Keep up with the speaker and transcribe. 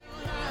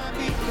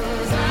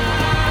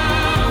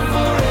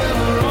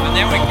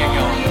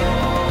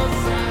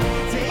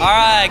All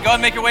right, go ahead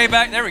and make your way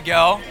back. There we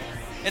go.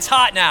 It's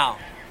hot now.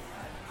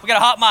 We got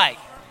a hot mic.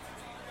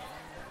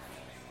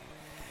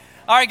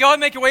 All right, go ahead and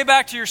make your way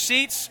back to your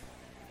seats.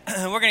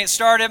 We're going to get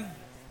started.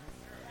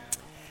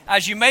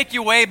 As you make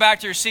your way back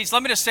to your seats,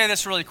 let me just say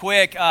this really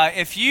quick.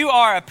 If you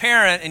are a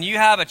parent and you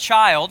have a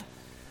child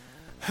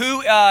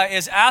who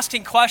is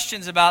asking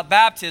questions about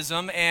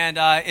baptism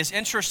and is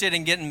interested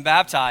in getting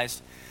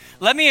baptized,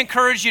 let me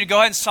encourage you to go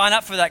ahead and sign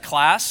up for that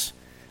class.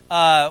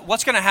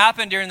 What's going to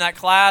happen during that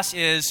class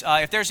is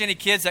if there's any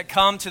kids that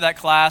come to that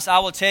class, I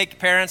will take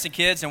parents and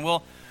kids and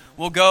we'll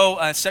go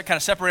kind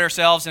of separate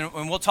ourselves and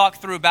we'll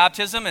talk through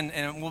baptism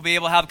and we'll be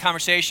able to have a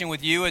conversation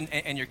with you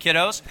and your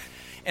kiddos.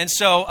 And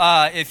so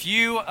if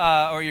you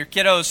or your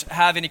kiddos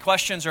have any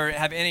questions or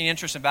have any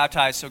interest in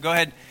baptized, so go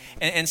ahead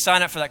and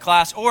sign up for that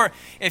class. Or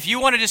if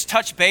you want to just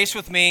touch base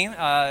with me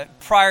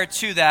prior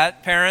to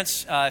that,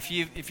 parents, if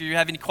you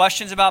have any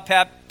questions about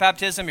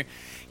baptism,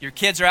 your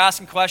kids are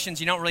asking questions,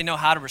 you don't really know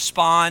how to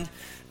respond,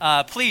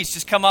 please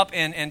just come up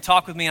and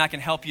talk with me and I can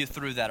help you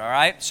through that, all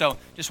right? So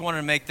just wanted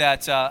to make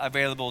that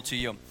available to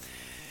you.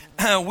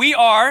 We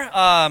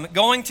are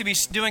going to be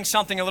doing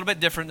something a little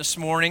bit different this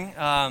morning.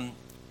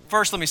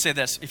 First, let me say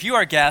this. If you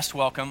are a guest,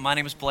 welcome. My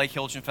name is Blake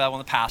Hilgenfeld, one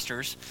of the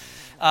pastors.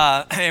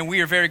 And we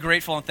are very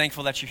grateful and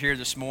thankful that you're here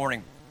this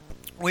morning.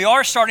 We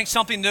are starting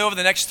something new over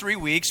the next 3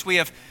 weeks. We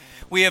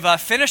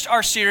have finished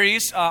our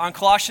series on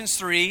Colossians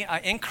 3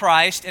 in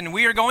Christ, and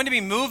we are going to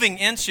be moving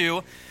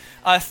into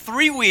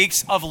 3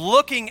 weeks of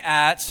looking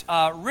at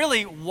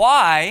really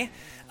why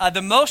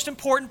the most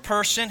important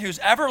person who's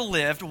ever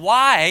lived,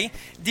 why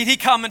did he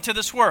come into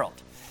this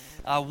world?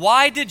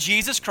 Why did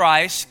Jesus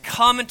Christ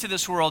come into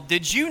this world?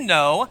 Did you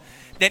know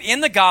that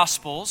in the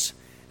Gospels,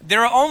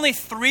 there are only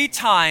 3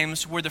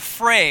 times where the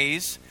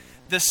phrase,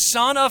 the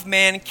Son of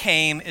Man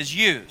came, is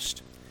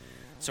used?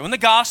 So in the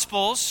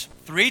Gospels,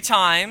 3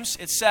 times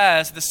it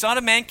says, the Son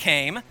of Man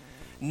came,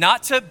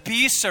 not to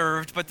be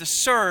served, but to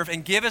serve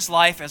and give his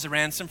life as a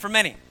ransom for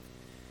many.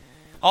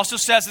 Also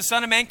says the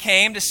Son of Man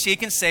came to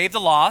seek and save the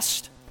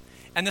lost,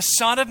 and the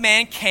Son of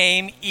Man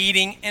came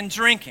eating and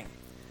drinking.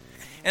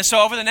 And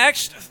so over the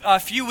next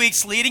few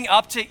weeks leading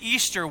up to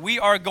Easter, we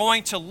are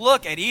going to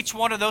look at each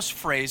one of those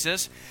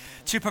phrases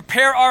to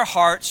prepare our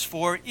hearts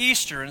for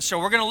Easter. And so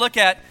we're going to look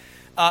at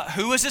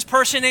who is this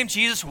person named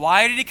Jesus,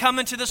 why did he come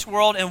into this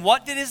world, and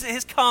what did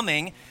his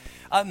coming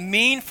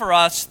mean for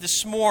us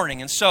this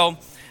morning. And so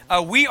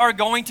we are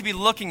going to be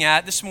looking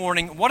at this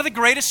morning one of the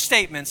greatest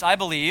statements, I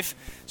believe.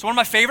 It's one of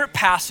my favorite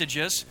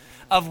passages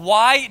of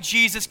why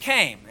Jesus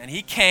came. And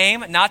he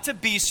came not to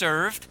be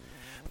served,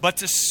 but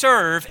to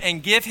serve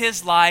and give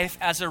his life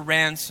as a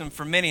ransom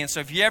for many. And so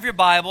if you have your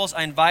Bibles,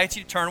 I invite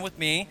you to turn with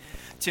me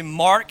to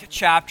Mark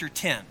chapter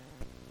 10.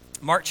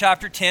 Mark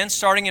chapter 10,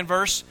 starting in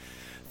verse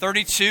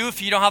 32.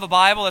 If you don't have a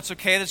Bible, that's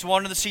okay. There's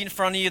one on the seat in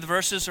front of you. The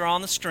verses are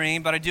on the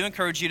screen. But I do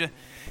encourage you to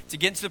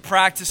get into the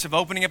practice of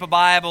opening up a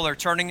Bible or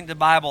turning the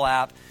Bible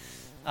app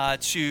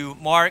to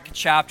Mark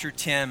chapter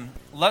 10.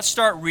 Let's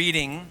start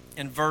reading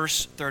in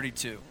verse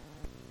 32.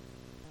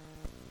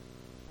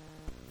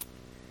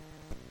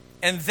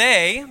 And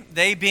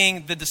they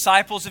being the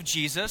disciples of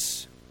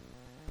Jesus,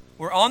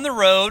 were on the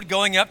road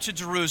going up to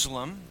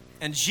Jerusalem,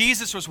 and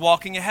Jesus was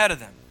walking ahead of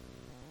them.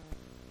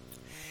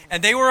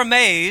 And they were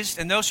amazed,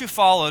 and those who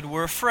followed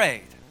were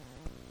afraid.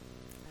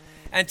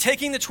 And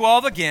taking the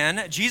 12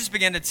 again, Jesus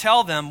began to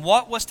tell them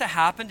what was to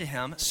happen to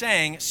him,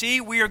 saying, "See,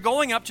 we are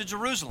going up to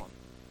Jerusalem.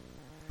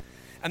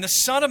 And the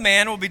Son of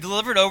Man will be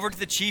delivered over to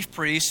the chief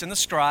priests and the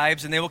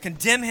scribes, and they will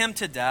condemn him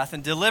to death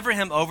and deliver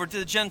him over to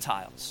the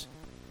Gentiles.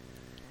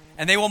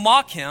 And they will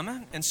mock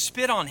him and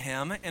spit on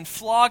him and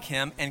flog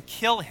him and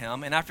kill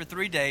him, and after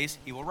 3 days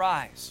he will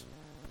rise."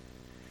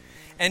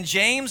 And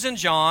James and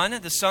John,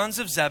 the sons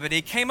of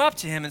Zebedee, came up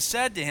to him and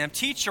said to him,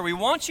 "Teacher, we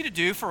want you to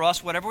do for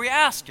us whatever we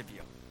ask of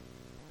you."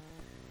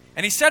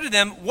 And he said to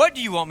them, "What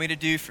do you want me to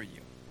do for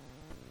you?"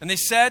 And they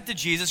said to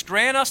Jesus,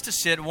 "Grant us to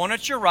sit one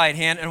at your right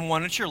hand and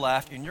one at your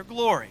left in your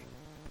glory."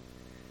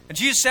 And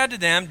Jesus said to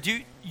them,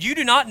 You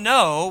do not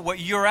know what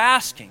you are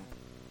asking.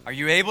 Are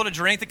you able to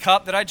drink the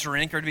cup that I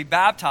drink, or to be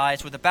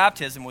baptized with the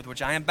baptism with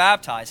which I am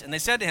baptized?" And they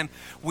said to him,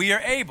 "We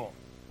are able."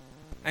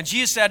 And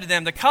Jesus said to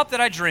them, "The cup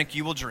that I drink,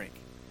 you will drink.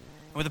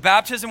 And with the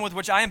baptism with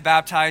which I am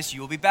baptized, you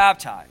will be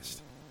baptized.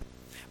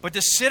 But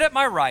to sit at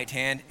my right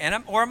hand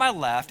or at my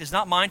left is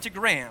not mine to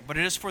grant, but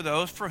it is for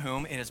those for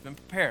whom it has been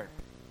prepared."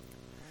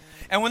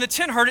 And when the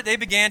 10 heard it, they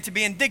began to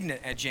be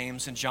indignant at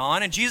James and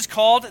John. And Jesus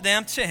called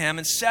them to him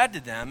and said to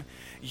them,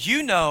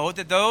 "You know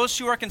that those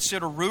who are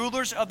considered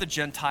rulers of the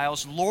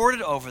Gentiles lord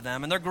it over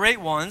them, and their great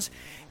ones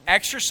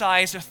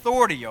exercise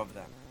authority over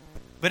them.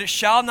 But it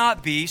shall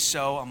not be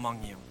so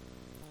among you.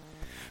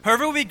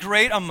 Whoever will be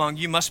great among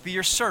you must be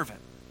your servant.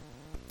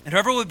 And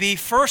whoever will be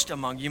first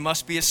among you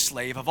must be a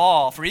slave of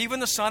all. For even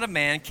the Son of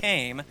Man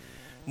came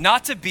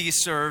not to be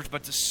served,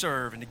 but to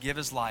serve and to give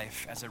his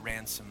life as a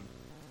ransom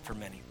for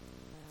many."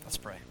 Let's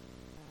pray.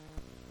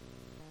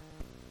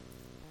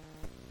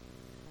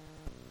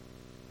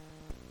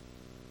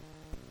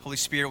 Holy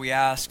Spirit, we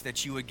ask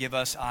that you would give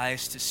us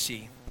eyes to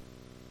see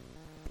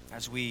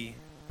as we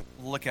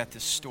look at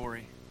this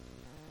story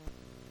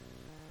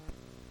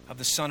of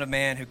the Son of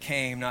Man who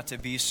came not to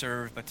be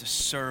served, but to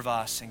serve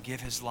us and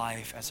give his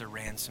life as a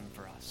ransom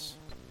for us.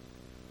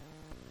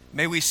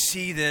 May we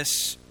see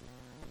this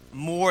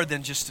more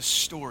than just a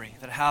story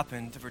that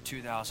happened over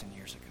 2,000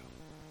 years ago.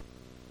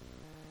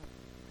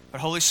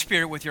 But Holy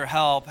Spirit, with your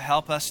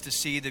help us to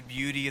see the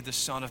beauty of the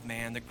Son of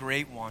Man, the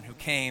great one who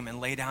came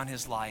and laid down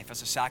his life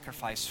as a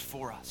sacrifice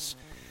for us.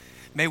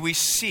 May we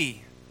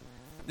see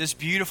this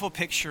beautiful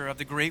picture of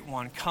the great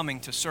one coming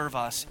to serve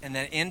us, and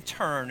that in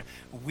turn,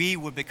 we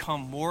would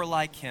become more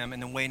like him in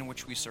the way in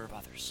which we serve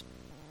others.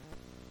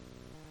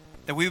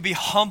 That we would be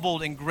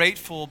humbled and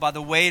grateful by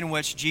the way in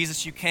which,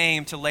 Jesus, you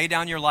came to lay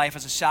down your life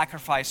as a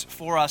sacrifice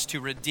for us,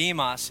 to redeem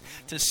us,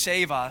 to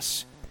save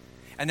us,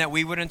 and that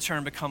we would in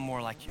turn become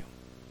more like you.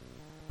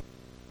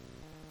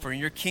 For in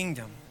your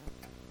kingdom,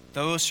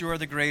 those who are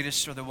the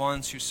greatest are the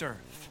ones who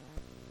serve.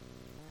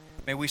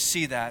 May we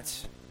see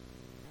that.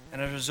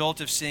 And as a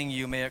result of seeing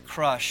you, may it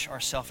crush our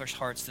selfish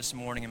hearts this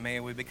morning, and may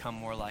we become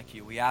more like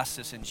you. We ask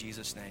this in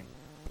Jesus' name.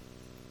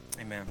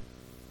 Amen.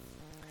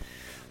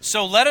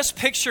 So let us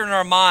picture in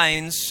our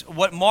minds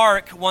what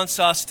Mark wants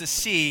us to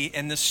see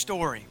in this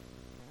story.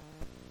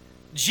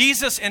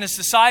 Jesus and his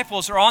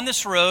disciples are on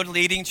this road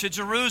leading to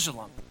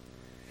Jerusalem.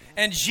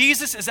 And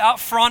Jesus is out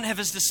front of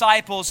his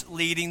disciples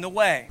leading the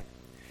way.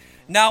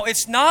 Now,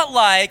 it's not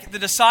like the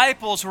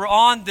disciples were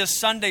on this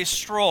Sunday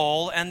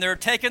stroll and they're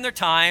taking their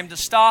time to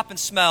stop and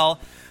smell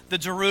the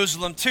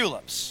Jerusalem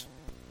tulips.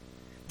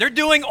 They're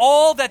doing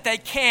all that they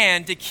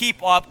can to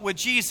keep up with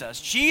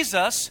Jesus.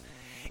 Jesus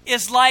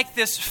is like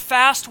this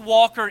fast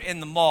walker in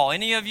the mall.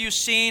 Any of you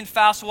seen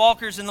fast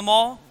walkers in the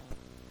mall?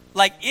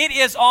 Like, it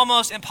is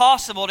almost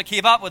impossible to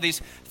keep up with these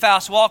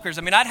fast walkers.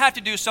 I mean, I'd have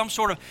to do some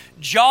sort of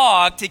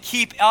jog to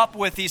keep up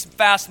with these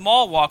fast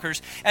mall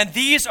walkers. And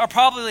this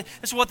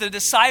is what the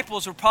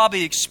disciples were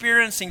probably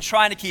experiencing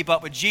trying to keep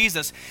up with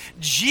Jesus.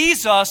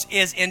 Jesus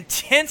is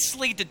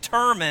intensely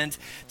determined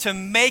to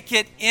make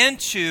it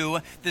into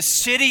the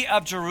city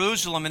of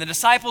Jerusalem. And the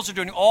disciples are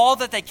doing all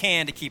that they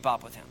can to keep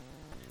up with him.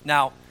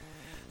 Now,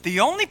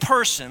 the only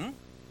person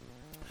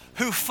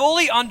who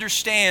fully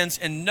understands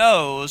and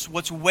knows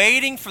what's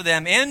waiting for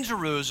them in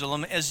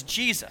Jerusalem is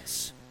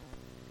Jesus.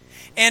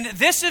 And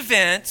this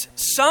event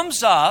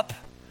sums up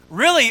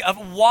really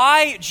of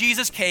why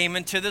Jesus came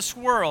into this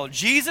world.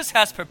 Jesus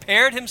has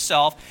prepared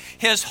himself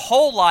his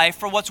whole life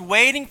for what's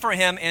waiting for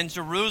him in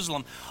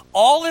Jerusalem.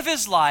 All of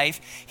his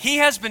life, he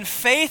has been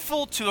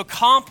faithful to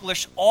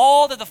accomplish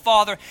all that the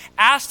Father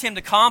asked him to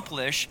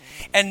accomplish,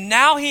 and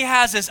now he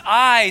has his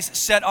eyes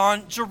set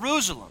on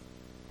Jerusalem.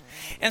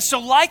 And so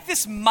like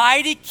this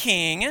mighty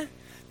king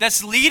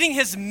that's leading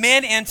his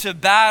men into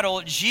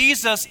battle,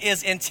 Jesus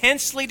is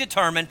intensely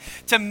determined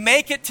to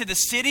make it to the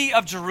city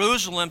of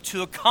Jerusalem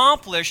to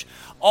accomplish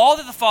all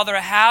that the Father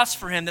has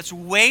for him that's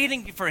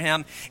waiting for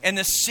him in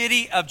the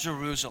city of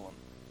Jerusalem.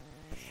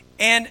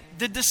 And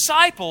the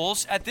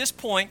disciples at this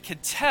point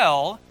could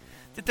tell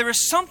that there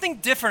was something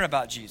different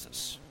about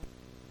Jesus.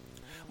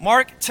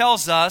 Mark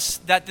tells us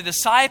that the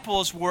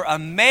disciples were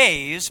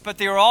amazed, but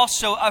they were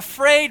also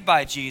afraid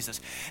by Jesus.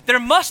 There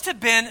must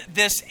have been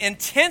this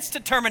intense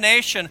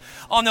determination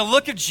on the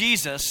look of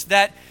Jesus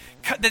that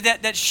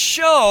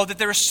showed that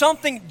there was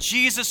something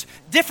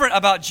different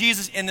about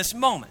Jesus in this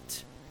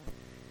moment.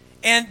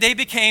 And they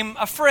became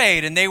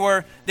afraid, and they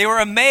were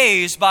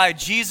amazed by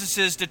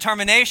Jesus'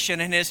 determination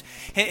and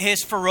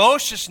his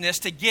ferociousness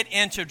to get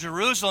into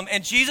Jerusalem.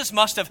 And Jesus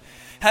must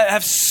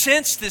have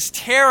sensed this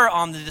terror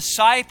on the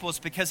disciples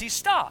because he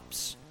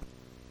stops.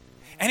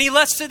 And he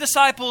lets the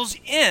disciples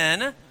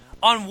in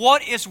on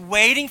what is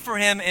waiting for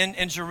him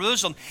in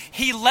Jerusalem.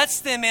 He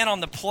lets them in on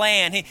the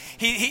plan.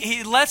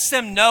 He lets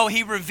them know,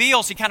 he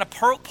reveals, he kind of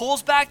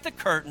pulls back the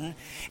curtain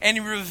and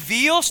he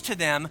reveals to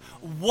them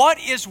what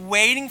is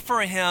waiting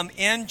for him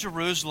in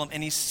Jerusalem.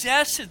 And he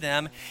says to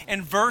them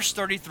in verse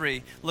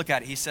 33, look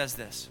at it, he says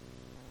this.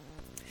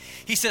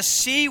 He says,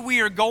 "See,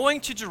 we are going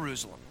to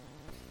Jerusalem,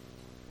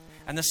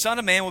 and the Son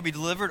of Man will be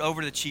delivered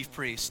over to the chief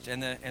priests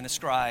and the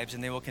scribes,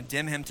 and they will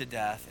condemn him to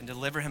death and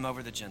deliver him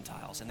over to the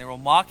Gentiles. And they will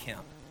mock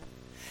him,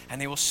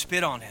 and they will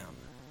spit on him,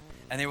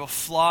 and they will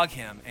flog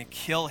him and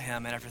kill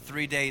him, and after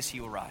 3 days he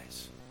will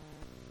rise."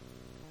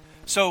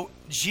 So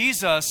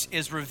Jesus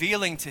is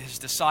revealing to his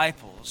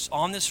disciples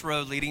on this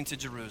road leading to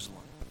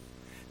Jerusalem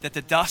that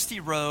the dusty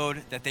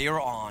road that they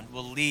are on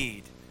will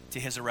lead to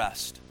his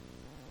arrest.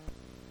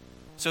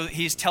 So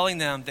he's telling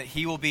them that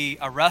he will be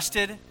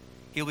arrested,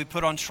 he will be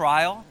put on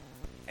trial,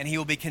 and he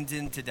will be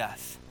condemned to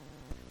death.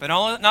 But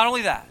not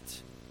only that,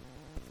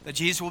 that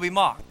Jesus will be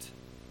mocked,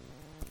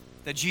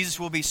 that Jesus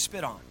will be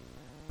spit on,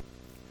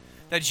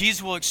 that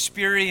Jesus will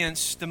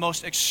experience the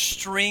most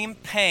extreme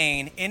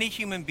pain any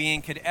human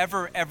being could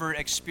ever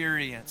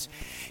experience.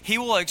 He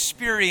will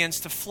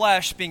experience the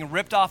flesh being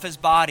ripped off his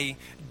body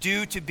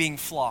due to being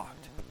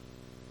flogged.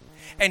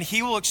 and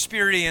he will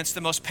experience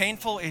the most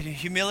painful and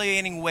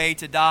humiliating way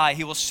to die.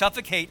 He will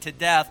suffocate to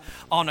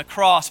death on a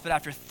cross, but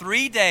after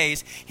 3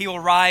 days, he will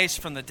rise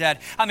from the dead.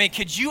 I mean,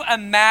 could you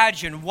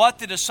imagine what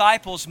the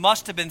disciples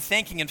must have been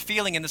thinking and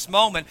feeling in this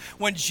moment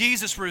when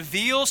Jesus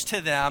reveals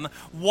to them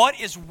what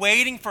is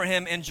waiting for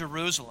him in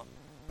Jerusalem?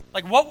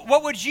 Like,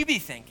 what would you be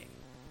thinking?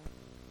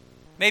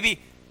 Maybe,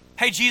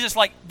 hey, Jesus,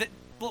 like,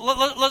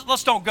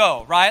 let's don't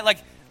go, right? Like,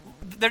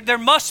 there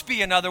must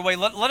be another way.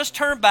 Let us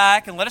turn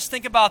back and let us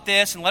think about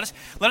this and let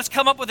us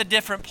come up with a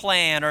different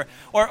plan.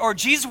 Or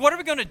Jesus, what are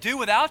we going to do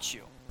without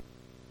you?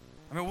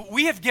 I mean,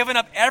 we have given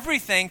up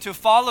everything to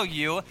follow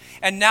you,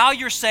 and now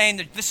you're saying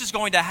that this is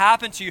going to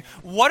happen to you.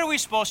 What are we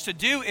supposed to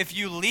do if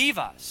you leave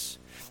us?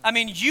 I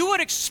mean, you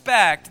would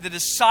expect the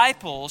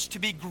disciples to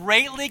be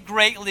greatly,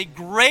 greatly,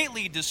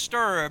 greatly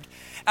disturbed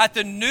at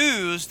the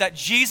news that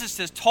Jesus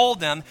has told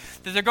them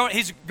that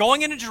he's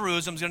going into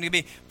Jerusalem, he's going to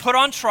be put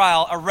on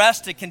trial,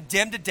 arrested,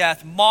 condemned to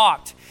death,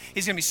 mocked.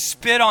 He's going to be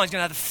spit on. He's going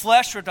to have the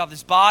flesh ripped off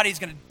his body. He's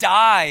going to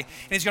die,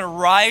 and he's going to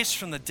rise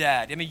from the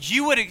dead. I mean,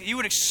 you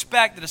would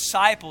expect the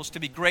disciples to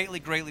be greatly,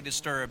 greatly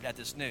disturbed at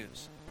this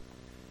news.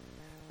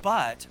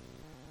 But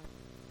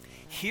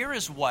here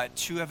is what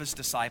two of his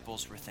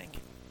disciples were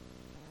thinking.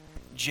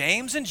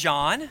 James and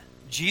John,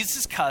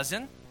 Jesus'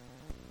 cousin,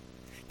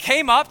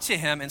 came up to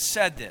him and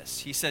said this.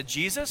 He said,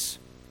 Jesus,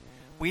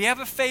 we have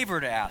a favor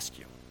to ask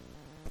you.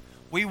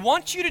 We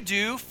want you to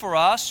do for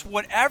us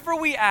whatever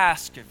we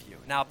ask of you.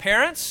 Now,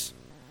 parents,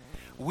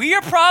 we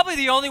are probably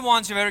the only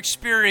ones who have ever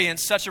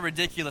experienced such a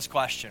ridiculous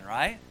question,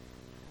 right?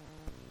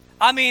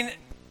 I mean,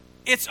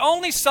 it's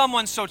only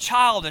someone so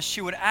childish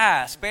who would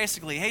ask,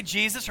 basically, hey,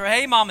 Jesus, or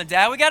hey, mom and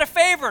dad, we got a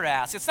favor to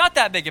ask. It's not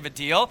that big of a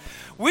deal.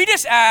 We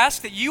just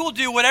ask that you will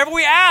do whatever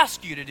we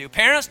ask you to do.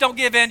 Parents, don't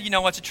give in. You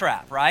know it's a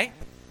trap, right?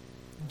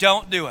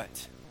 Don't do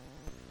it.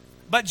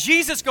 But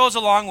Jesus goes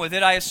along with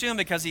it, I assume,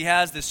 because he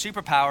has this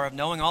superpower of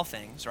knowing all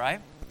things,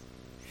 right?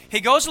 He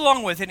goes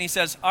along with it and he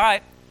says, all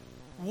right,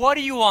 what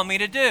do you want me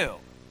to do?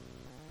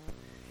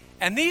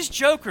 And these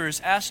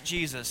jokers ask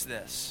Jesus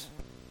this.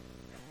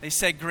 They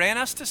say, grant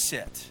us to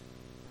sit,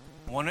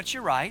 one at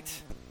your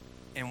right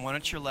and one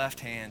at your left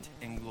hand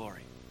in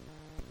glory.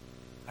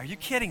 Are you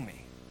kidding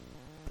me?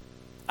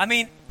 I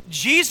mean,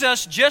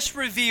 Jesus just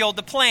revealed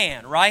the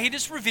plan, right? He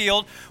just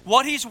revealed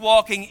what he's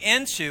walking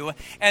into.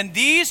 And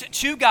these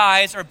two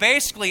guys are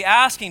basically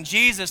asking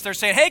Jesus, they're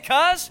saying, hey,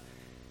 cuz,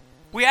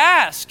 we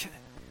ask,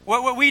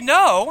 we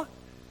know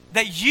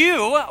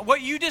that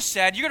what you just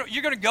said, you're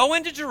going to go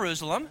into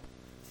Jerusalem,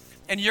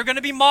 and you're going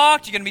to be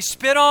mocked, you're going to be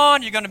spit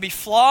on, you're going to be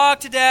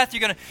flogged to death,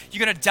 you're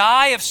going to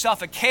die of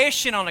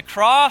suffocation on a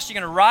cross, you're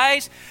going to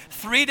rise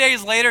 3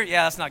 days later.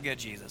 Yeah, that's not good,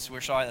 Jesus.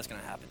 We're sorry that's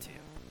going to happen to you.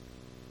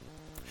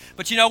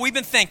 But we've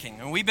been thinking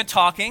and we've been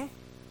talking,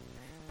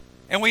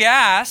 and we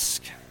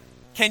ask,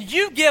 can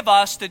you give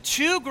us the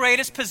two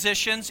greatest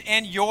positions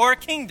in your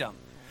kingdom?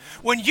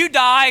 When you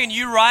die and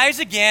you rise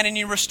again and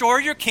you restore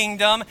your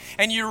kingdom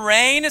and you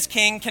reign as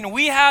king, can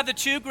we have the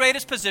two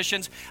greatest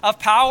positions of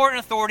power and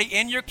authority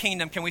in your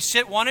kingdom? Can we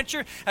sit one at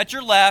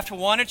your left,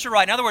 one at your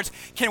right? In other words,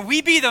 can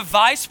we be the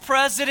vice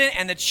president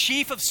and the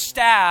chief of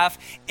staff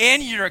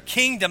in your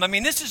kingdom? I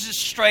mean, this is just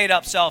straight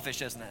up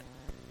selfish, isn't it?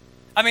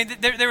 I mean,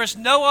 there is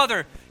no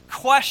other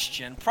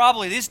question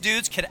probably these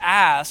dudes could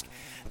ask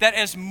that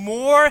is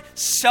more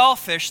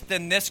selfish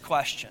than this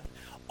question.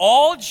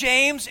 All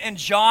James and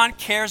John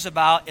cares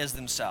about is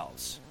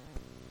themselves.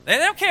 They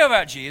don't care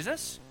about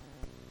Jesus.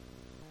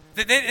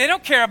 They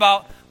don't care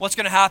about what's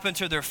going to happen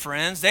to their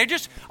friends. They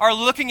just are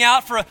looking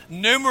out for a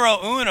numero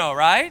uno,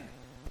 right?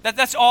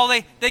 That's all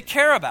they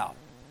care about.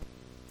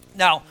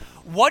 Now,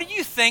 what do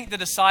you think the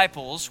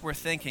disciples were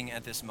thinking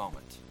at this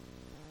moment?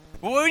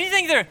 What do you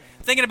think they're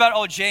thinking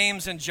about,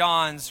 James and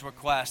John's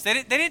request?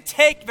 They didn't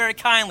take very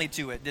kindly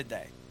to it, did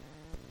they?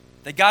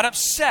 They got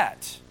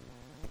upset.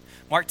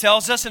 Mark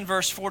tells us in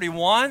verse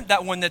 41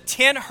 that when the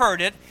 10 heard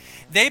it,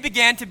 they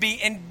began to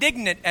be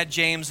indignant at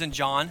James and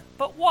John.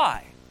 But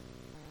why?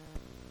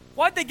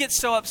 Why'd they get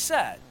so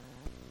upset?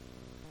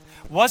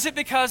 Was it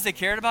because they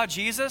cared about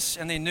Jesus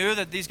and they knew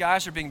that these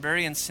guys are being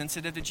very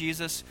insensitive to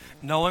Jesus,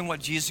 knowing what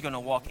Jesus is going to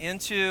walk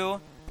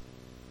into?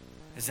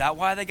 Is that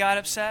why they got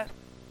upset?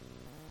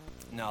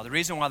 No, the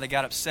reason why they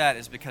got upset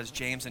is because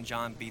James and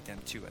John beat them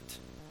to it.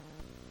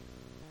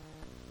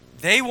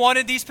 They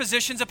wanted these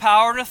positions of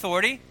power and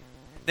authority.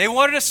 They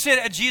wanted to sit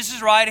at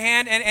Jesus' right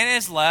hand and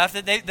his left.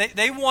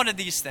 They wanted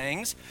these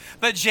things.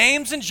 But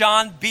James and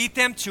John beat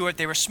them to it.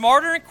 They were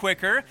smarter and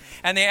quicker,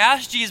 and they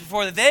asked Jesus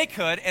before they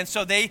could, and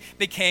so they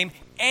became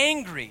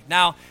angry.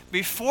 Now,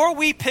 before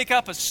we pick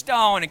up a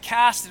stone and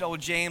cast it at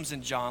James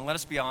and John, let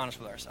us be honest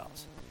with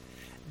ourselves.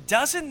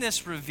 Doesn't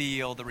this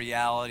reveal the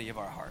reality of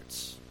our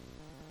hearts?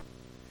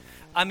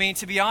 I mean,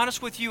 to be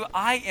honest with you,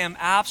 I am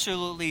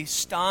absolutely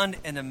stunned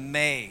and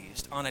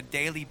amazed on a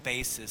daily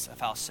basis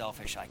of how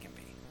selfish I can be.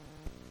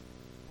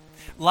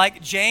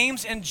 Like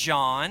James and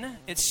John,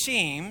 it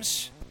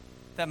seems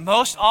that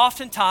most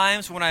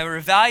oftentimes when I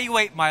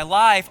evaluate my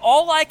life,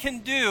 all I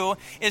can do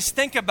is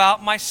think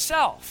about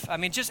myself. I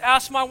mean, just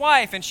ask my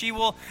wife and she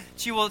will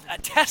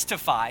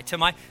testify to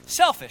my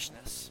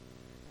selfishness.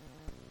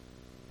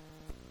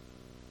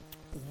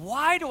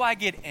 Why do I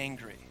get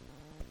angry?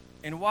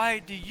 And why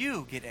do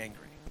you get angry?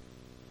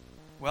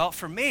 Well,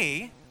 for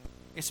me,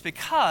 it's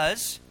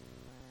because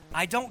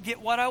I don't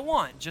get what I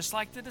want, just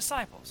like the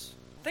disciples.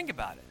 Think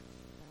about it.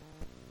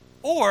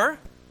 Or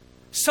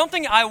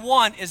something I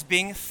want is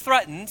being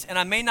threatened and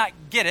I may not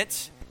get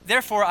it,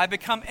 therefore I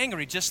become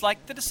angry, just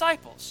like the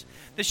disciples.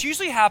 This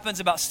usually happens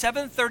about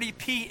 7:30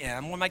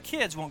 p.m. when my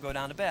kids won't go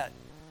down to bed.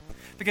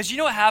 Because you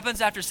know what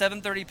happens after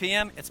 7:30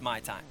 p.m.? It's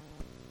my time.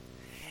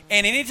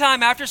 And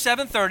anytime after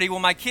 7:30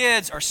 when my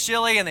kids are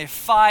silly and they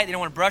fight, they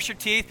don't want to brush their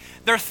teeth,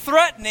 they're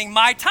threatening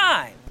my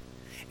time.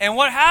 And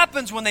what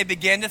happens when they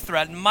begin to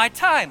threaten my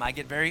time? I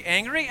get very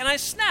angry and I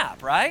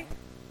snap, right?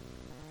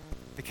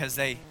 Because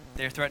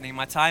they're threatening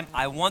my time.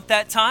 I want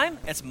that time.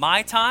 It's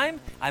my time.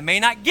 I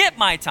may not get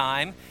my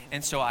time,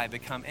 and so I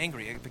become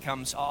angry. It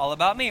becomes all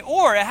about me.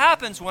 Or it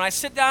happens when I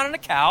sit down on the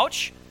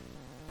couch,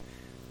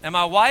 and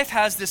my wife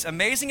has this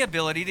amazing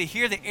ability to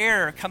hear the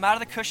air come out of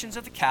the cushions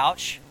of the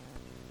couch,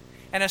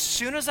 and as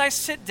soon as I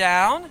sit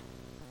down,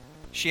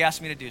 she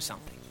asks me to do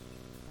something,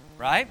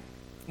 right?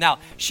 Now,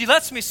 she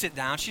lets me sit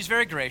down. She's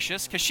very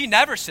gracious because she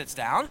never sits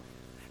down,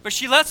 but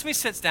she lets me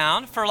sit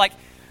down for like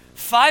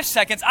 5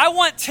 seconds. I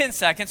want 10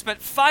 seconds, but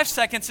 5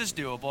 seconds is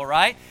doable,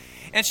 right?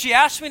 And she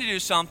asked me to do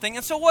something,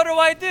 and so what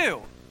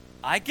do?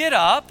 I get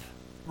up,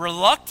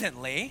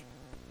 reluctantly,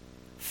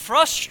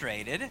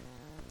 frustrated,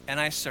 and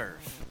I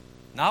serve.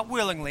 Not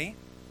willingly,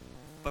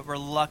 but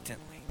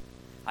reluctantly.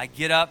 I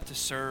get up to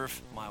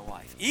serve my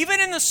wife. Even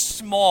in the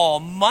small,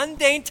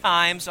 mundane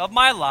times of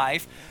my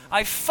life,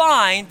 I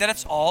find that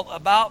it's all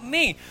about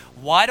me.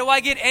 Why do I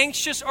get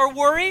anxious or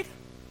worried?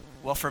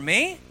 Well, for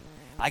me,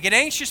 I get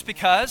anxious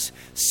because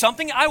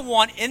something I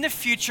want in the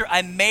future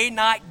I may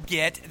not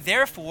get.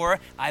 Therefore,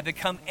 I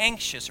become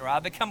anxious or I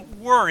become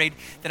worried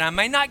that I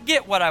may not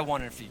get what I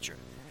want in the future.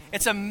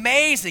 It's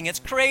amazing,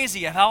 it's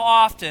crazy how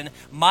often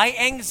my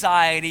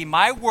anxiety,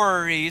 my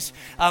worries,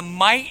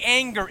 my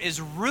anger is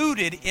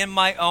rooted in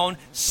my own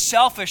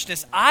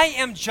selfishness. I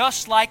am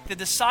just like the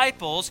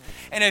disciples,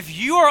 and if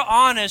you are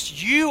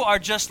honest, you are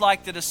just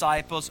like the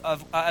disciples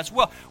as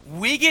well.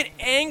 We get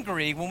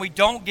angry when we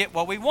don't get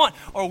what we want,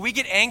 or we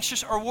get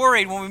anxious or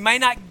worried when we may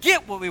not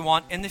get what we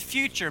want in the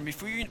future. And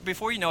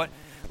before you know it,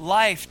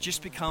 life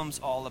just becomes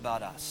all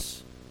about us.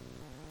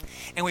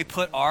 And we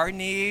put our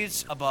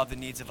needs above the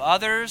needs of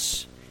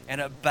others. And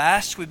at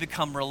best, we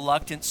become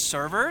reluctant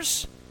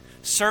servers,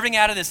 serving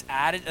out of this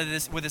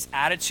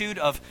attitude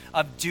of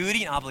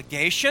duty and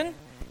obligation.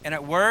 And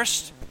at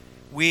worst,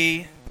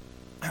 we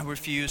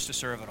refuse to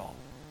serve at all.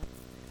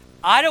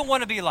 I don't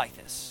want to be like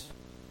this.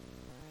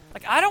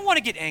 Like, I don't want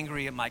to get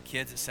angry at my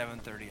kids at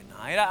 7:30 at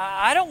night.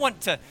 I don't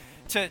want to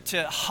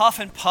huff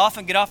and puff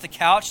and get off the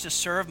couch to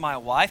serve my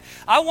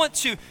wife. I want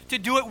to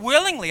do it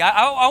willingly.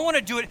 I want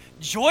to do it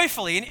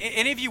joyfully.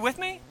 Any of you with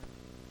me?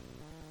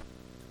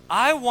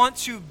 I want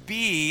to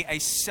be a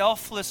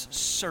selfless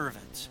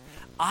servant.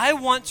 I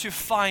want to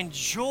find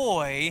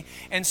joy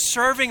in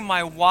serving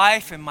my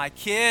wife and my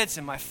kids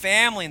and my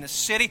family and the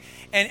city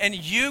and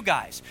you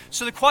guys.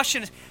 So the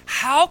question is,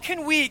 how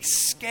can we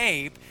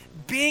escape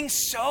being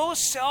so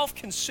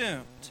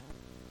self-consumed?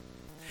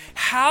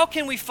 How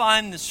can we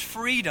find this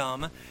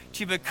freedom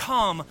to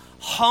become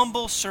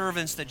humble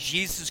servants that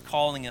Jesus is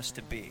calling us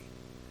to be?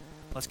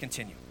 Let's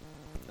continue.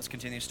 Let's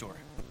continue the story.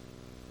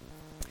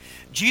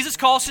 Jesus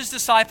calls his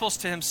disciples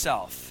to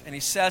himself, and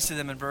he says to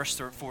them in verse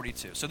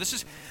 42. So this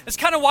is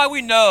kind of why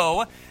we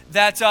know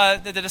that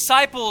the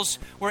disciples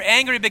were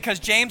angry, because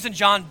James and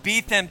John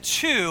beat them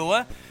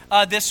to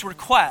this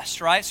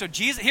request, right? So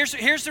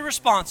here's the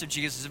response of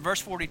Jesus in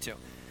verse 42.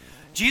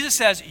 Jesus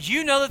says,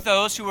 "You know that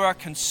those who are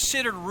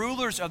considered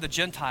rulers of the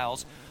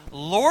Gentiles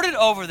lord it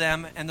over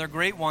them, and their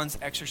great ones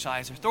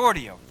exercise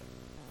authority over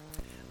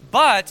them.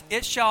 But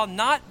it shall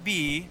not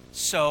be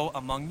so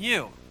among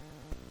you.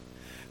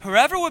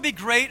 Whoever would be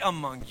great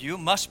among you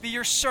must be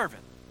your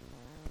servant.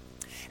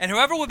 And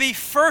whoever would be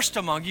first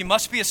among you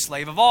must be a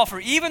slave of all.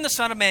 For even the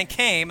Son of Man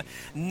came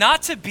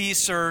not to be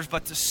served,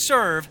 but to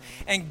serve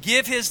and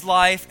give his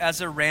life as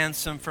a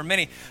ransom for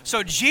many."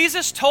 So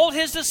Jesus told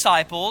his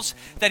disciples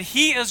that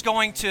he is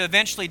going to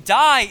eventually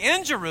die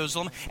in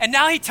Jerusalem, and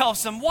now he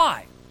tells them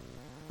why,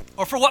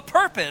 or for what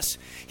purpose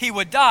he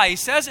would die. He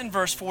says in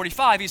verse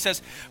 45, he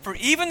says, "For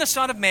even the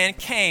Son of Man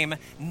came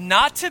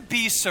not to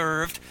be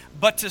served,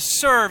 but to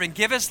serve and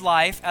give his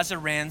life as a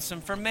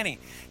ransom for many."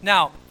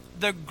 Now,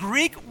 the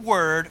Greek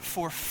word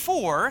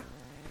for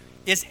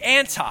is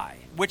anti,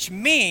 which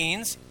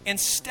means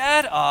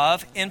instead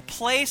of, in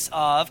place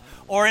of,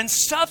 or in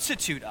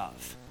substitute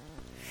of.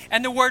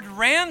 And the word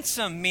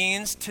ransom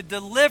means to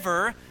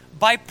deliver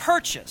by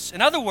purchase.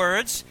 In other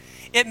words,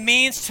 it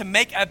means to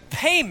make a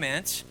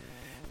payment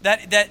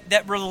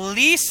that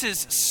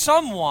releases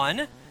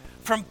someone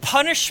from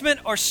punishment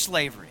or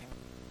slavery.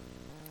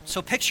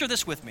 So picture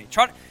this with me.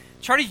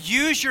 Try to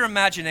use your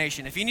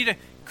imagination. If you need to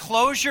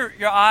close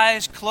your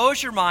eyes,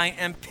 close your mind,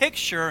 and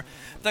picture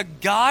the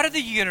God of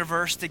the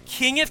universe, the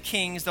King of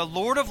kings, the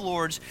Lord of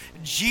lords,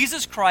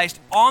 Jesus Christ,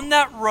 on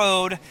that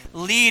road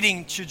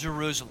leading to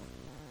Jerusalem.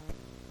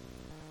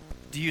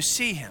 Do you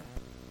see him?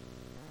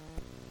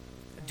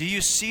 Do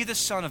you see the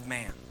Son of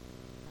Man?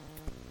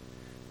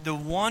 The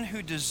one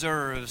who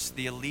deserves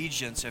the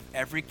allegiance of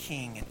every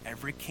king and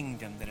every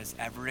kingdom that has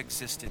ever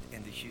existed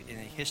in the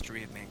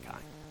history of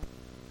mankind.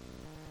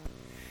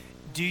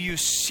 Do you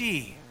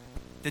see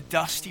the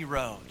dusty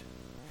road?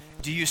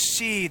 Do you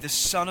see the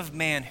Son of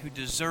Man who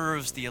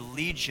deserves the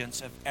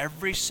allegiance of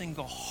every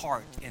single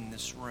heart in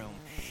this room?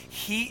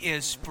 He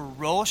is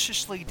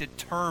ferociously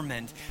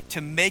determined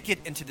to make it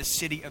into the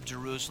city of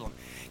Jerusalem.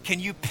 Can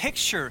you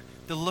picture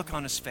the look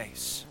on his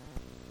face?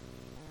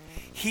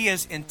 He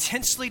is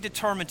intensely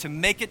determined to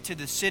make it to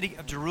the city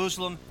of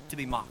Jerusalem to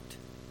be mocked,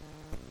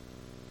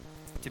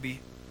 to be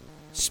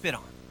spit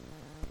on,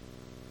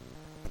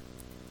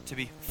 to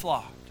be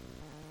flogged,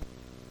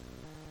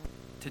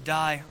 to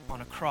die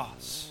on a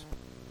cross,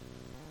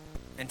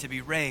 and to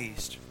be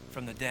raised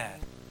from the dead.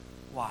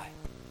 Why?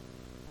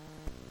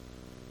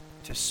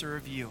 To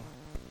serve you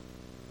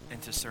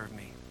and to serve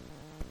me.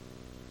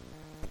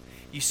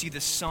 You see,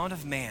 the Son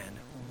of Man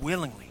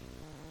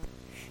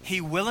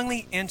he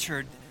willingly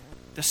entered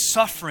the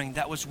suffering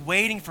that was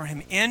waiting for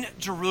him in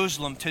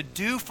Jerusalem to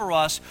do for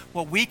us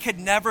what we could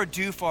never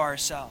do for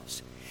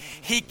ourselves.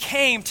 He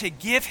came to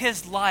give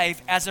his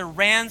life as a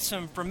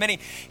ransom for many.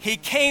 He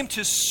came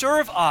to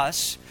serve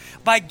us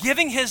by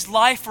giving his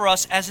life for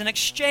us as an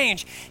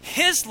exchange.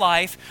 His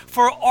life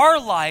for our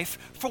life,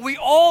 for we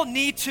all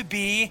need to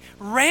be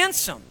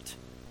ransomed.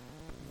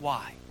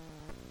 Why?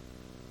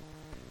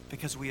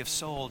 Because we have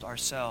sold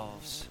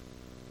ourselves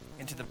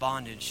into the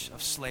bondage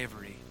of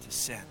slavery to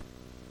sin.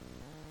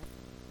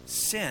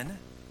 Sin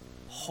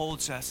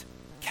holds us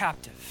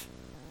captive,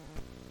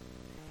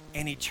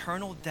 and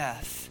eternal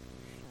death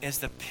is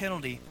the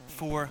penalty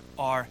for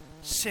our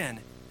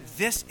sin.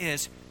 This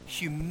is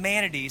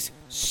humanity's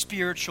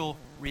spiritual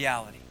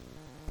reality.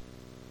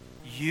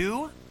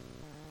 You,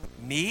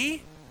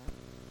 me,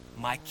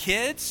 my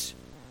kids,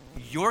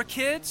 your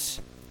kids,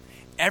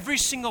 every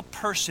single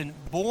person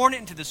born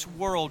into this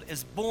world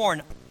is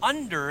born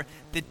under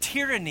the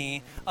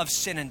tyranny of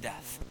sin and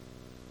death.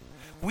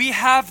 We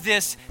have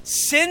this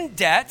sin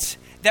debt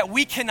that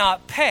we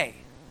cannot pay.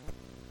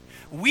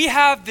 We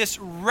have this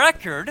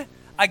record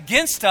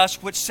against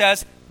us which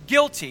says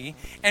guilty,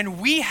 and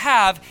we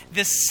have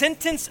this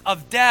sentence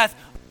of death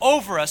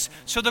over us.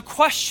 So the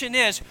question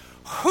is,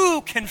 who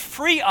can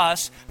free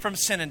us from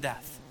sin and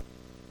death?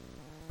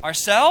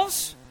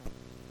 Ourselves?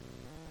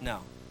 No.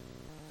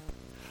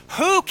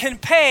 Who can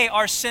pay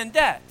our sin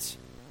debt?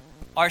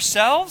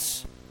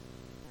 Ourselves?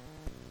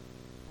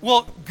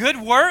 Will good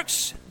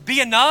works be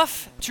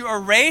enough to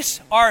erase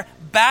our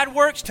bad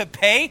works, to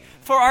pay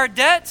for our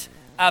debt?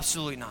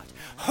 Absolutely not.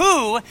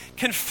 Who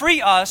can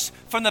free us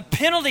from the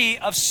penalty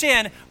of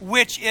sin,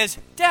 which is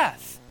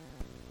death?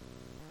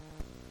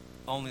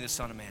 Only the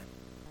Son of Man,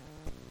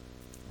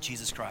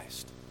 Jesus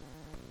Christ,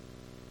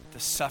 the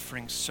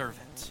suffering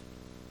servant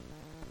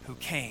who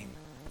came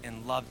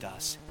and loved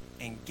us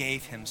and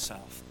gave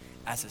himself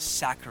as a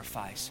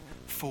sacrifice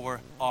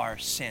for our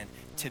sin,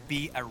 to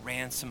be a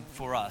ransom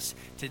for us,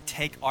 to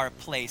take our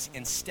place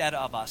instead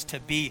of us,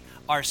 to be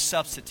our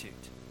substitute.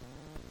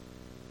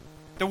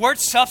 The word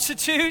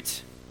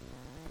substitute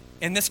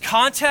in this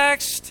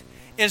context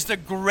is the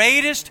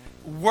greatest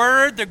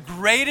word, the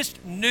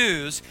greatest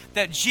news,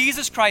 that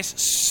Jesus Christ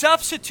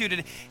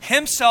substituted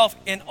himself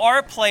in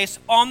our place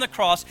on the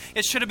cross.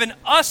 It should have been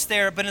us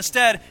there, but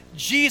instead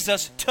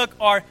Jesus took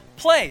our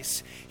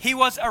place. He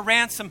was a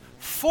ransom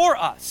for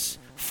us,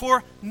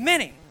 for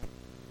many.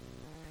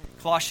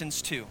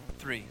 Colossians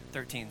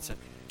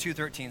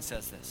 2:13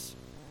 says this,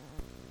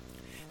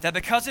 that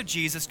because of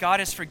Jesus, God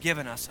has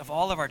forgiven us of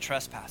all of our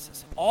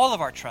trespasses,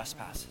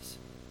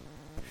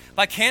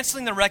 by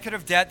canceling the record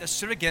of debt that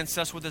stood against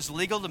us with its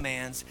legal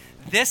demands.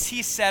 This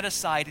he set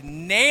aside,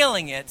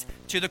 nailing it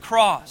to the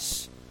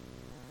cross.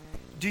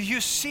 Do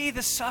you see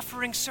the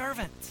suffering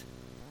servant?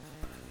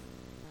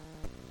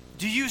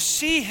 Do you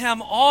see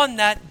him on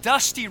that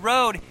dusty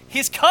road?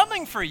 He's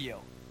coming for you,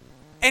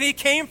 and he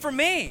came for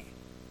me.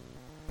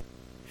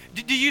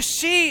 Do you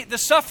see the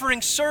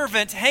suffering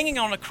servant hanging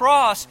on a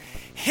cross,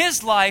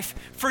 his life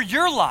for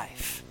your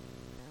life?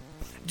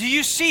 Do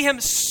you see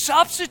him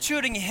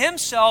substituting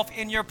himself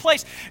in your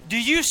place? Do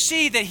you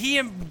see that he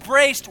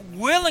embraced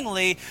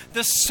willingly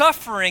the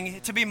suffering,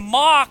 to be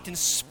mocked and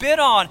spit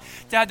on,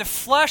 to have the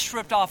flesh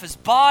ripped off his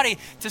body,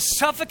 to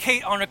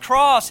suffocate on a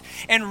cross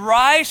and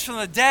rise from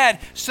the dead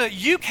so that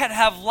you can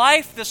have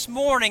life this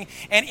morning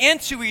and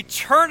into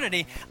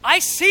eternity? I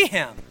see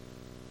him.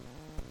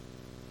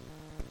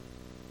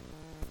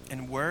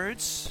 And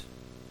words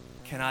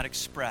cannot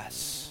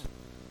express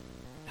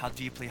how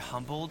deeply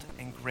humbled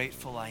and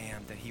grateful I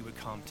am that he would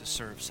come to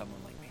serve someone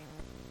like me,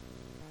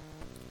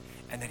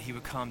 and that he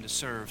would come to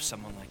serve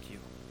someone like you.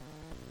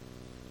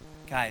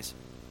 Guys,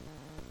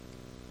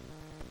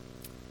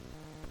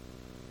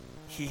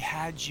 he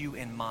had you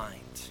in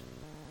mind,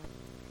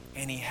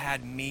 and he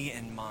had me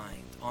in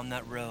mind on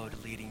that road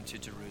leading to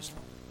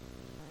Jerusalem.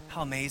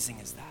 How amazing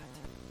is that?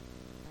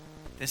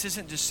 This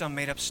isn't just some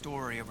made-up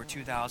story over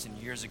 2,000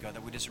 years ago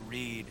that we just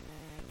read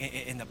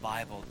in the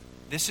Bible.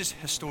 This is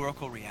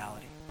historical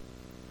reality.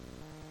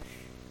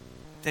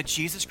 That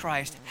Jesus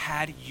Christ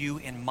had you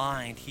in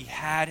mind. He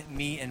had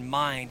me in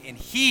mind. And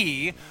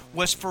he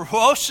was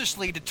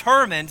ferociously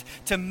determined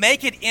to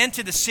make it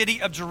into the city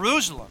of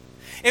Jerusalem.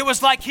 It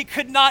was like he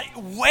could not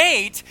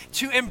wait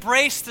to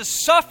embrace the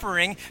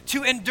suffering,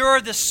 to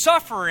endure the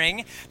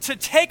suffering, to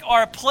take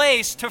our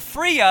place, to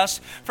free us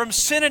from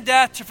sin and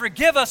death, to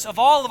forgive us of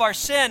all of our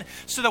sin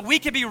so that we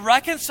could be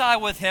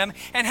reconciled with him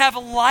and have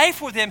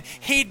life with him.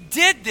 He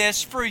did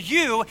this for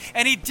you,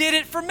 and he did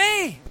it for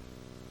me.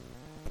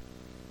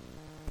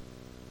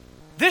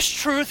 This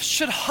truth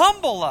should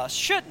humble us,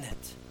 shouldn't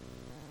it?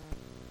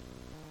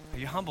 Are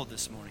you humbled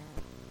this morning?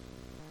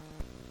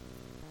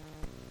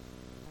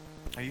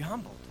 Are you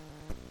humbled?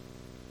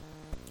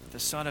 The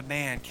Son of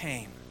Man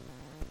came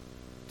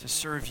to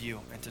serve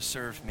you and to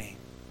serve me.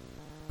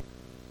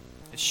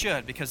 It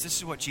should, because this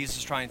is what Jesus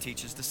is trying to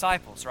teach his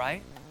disciples,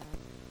 right?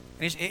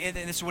 And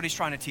this is what he's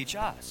trying to teach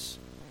us.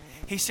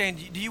 He's saying,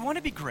 do you want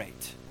to be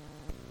great?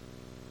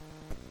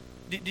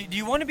 Do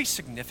you want to be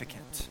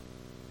significant?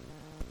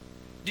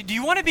 Do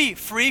you want to be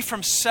free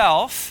from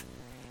self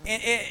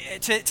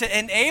to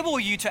enable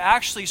you to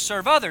actually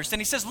serve others? Then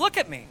he says, look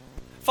at me.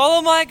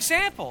 Follow my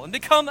example and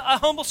become a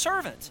humble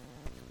servant.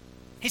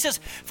 He says,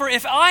 for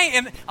if I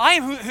am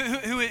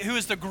who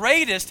is the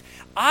greatest,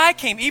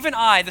 even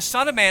I, the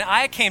Son of Man,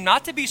 I came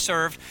not to be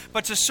served,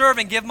 but to serve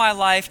and give my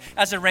life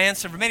as a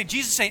ransom for many.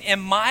 Jesus is saying, in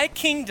my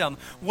kingdom,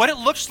 what it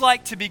looks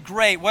like to be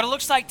great, what it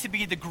looks like to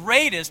be the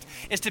greatest,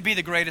 is to be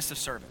the greatest of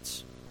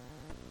servants.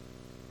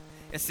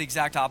 It's the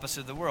exact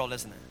opposite of the world,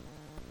 isn't it?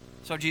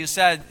 So Jesus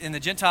said in the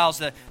Gentiles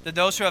that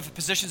those who have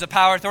positions of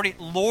power and authority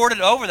lord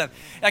it over them.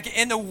 Like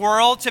in the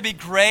world, to be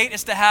great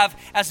is to have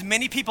as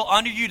many people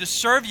under you to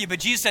serve you. But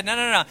Jesus said,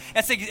 no.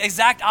 It's the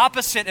exact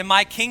opposite in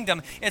my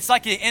kingdom. It's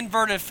like an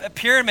inverted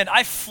pyramid.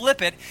 I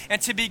flip it. And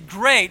to be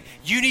great,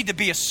 you need to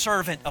be a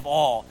servant of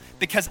all.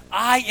 Because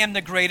I am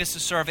the greatest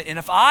of servant. And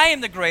if I am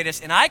the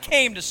greatest and I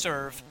came to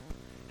serve,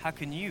 how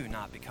can you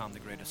not become the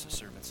greatest of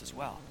servants as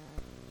well?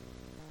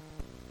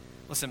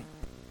 Listen,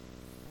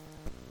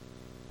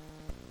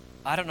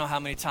 I don't know how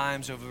many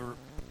times over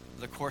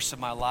the course of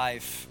my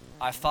life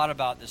I've thought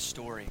about this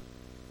story.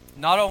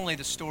 Not only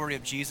the story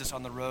of Jesus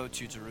on the road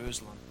to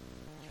Jerusalem,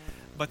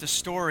 but the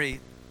story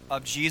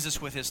of Jesus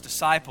with his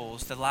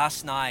disciples the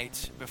last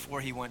night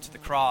before he went to the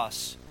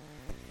cross.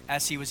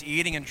 As he was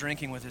eating and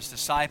drinking with his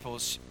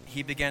disciples,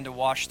 he began to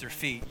wash their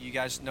feet. You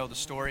guys know the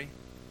story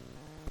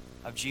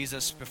of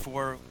Jesus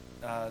before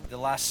the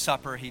Last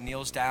Supper. He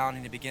kneels down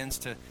and he begins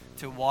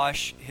to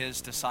wash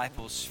his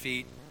disciples'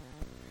 feet.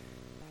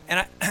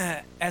 And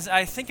as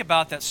I think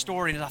about that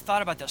story, and as I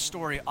thought about that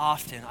story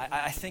often,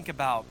 I think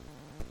about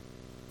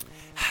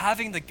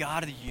having the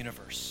God of the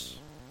universe,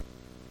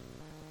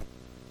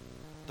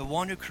 the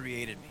one who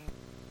created me,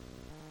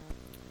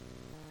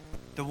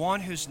 the one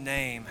whose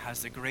name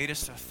has the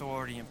greatest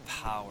authority and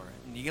power,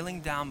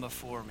 kneeling down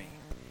before me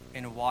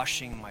and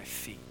washing my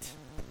feet.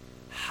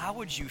 How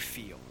would you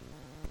feel?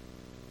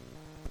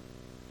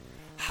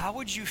 How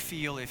would you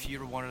feel if you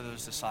were one of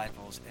those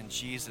disciples and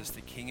Jesus, the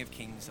King of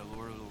Kings, the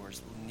Lord of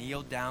Lords,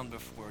 kneeled down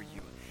before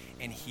you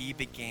and he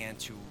began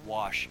to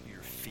wash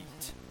your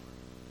feet?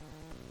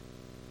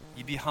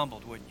 You'd be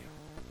humbled, wouldn't you?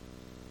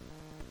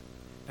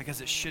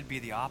 Because it should be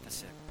the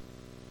opposite.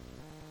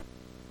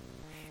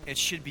 It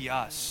should be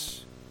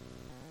us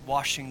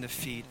washing the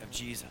feet of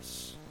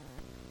Jesus.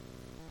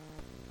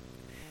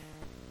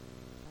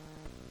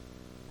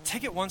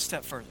 Take it one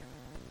step further.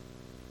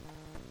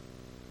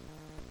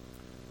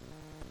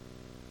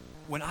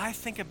 When I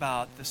think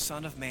about the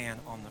Son of Man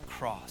on the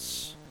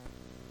cross,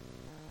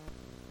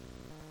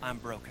 I'm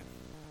broken.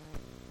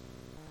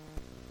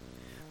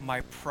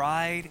 My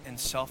pride and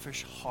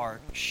selfish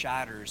heart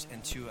shatters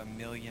into a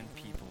million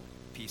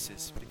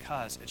pieces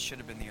because it should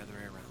have been the other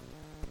way around.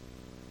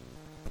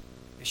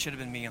 It should have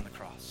been me on the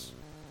cross.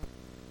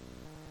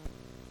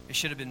 It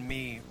should have been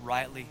me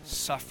rightly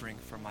suffering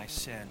for my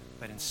sin,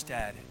 but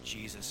instead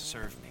Jesus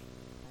served me,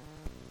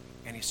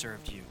 and he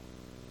served you.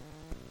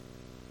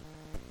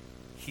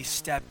 He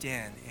stepped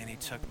in and he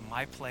took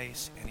my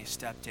place and he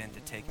stepped in to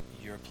take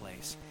your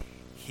place.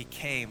 He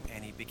came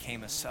and he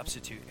became a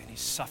substitute and he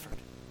suffered.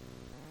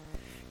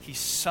 He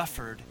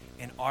suffered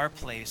in our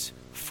place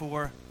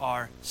for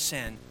our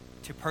sin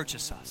to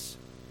purchase us,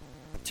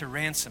 to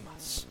ransom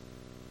us.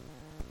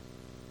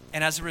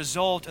 And as a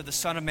result of the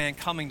Son of Man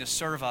coming to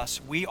serve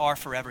us, we are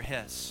forever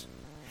his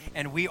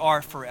and we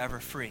are forever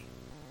free.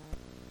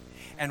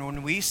 And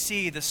when we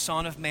see the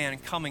Son of Man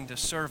coming to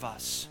serve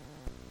us,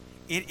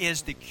 it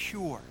is the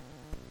cure.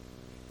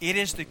 It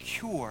is the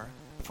cure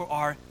for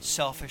our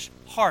selfish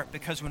heart.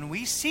 Because when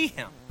we see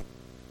him,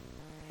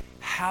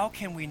 how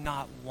can we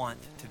not want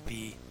to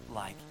be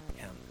like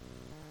him?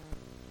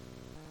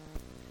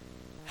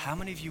 How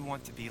many of you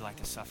want to be like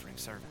the suffering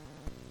servant?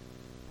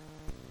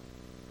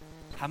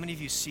 How many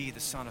of you see the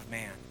Son of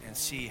Man and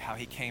see how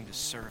he came to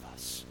serve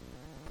us?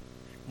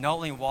 Not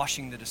only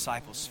washing the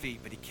disciples'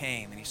 feet, but he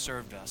came and he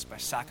served us by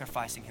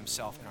sacrificing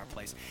himself in our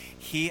place.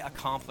 He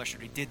accomplished, or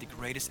he did the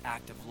greatest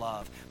act of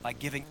love by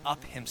giving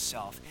up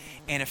himself.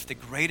 And if the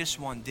greatest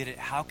one did it,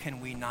 how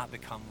can we not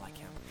become like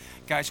him?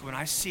 Guys, when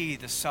I see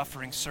the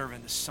suffering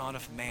servant, the Son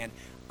of Man,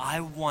 I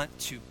want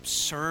to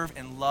serve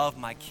and love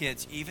my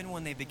kids even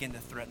when they begin to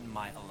threaten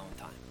my alone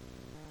time.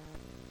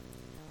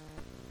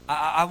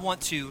 I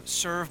want to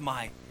serve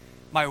my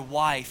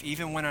wife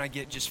even when I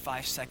get just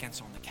 5 seconds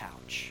on the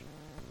couch.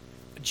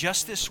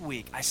 Just this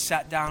week, I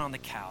sat down on the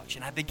couch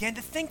and I began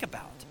to think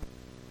about,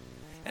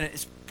 and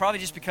it's probably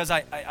just because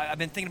I've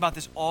been thinking about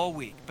this all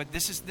week, but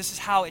this is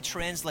how it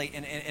translates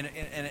and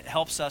it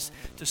helps us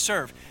to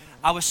serve.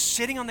 I was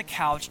sitting on the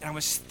couch and I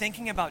was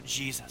thinking about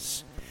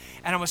Jesus.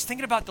 And I was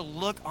thinking about the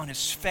look on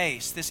his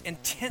face, this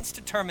intense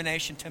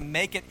determination to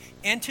make it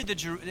into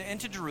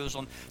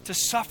Jerusalem, to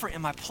suffer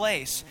in my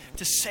place,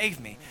 to save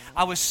me.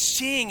 I was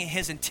seeing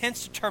his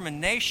intense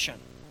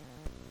determination.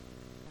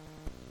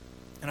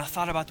 And I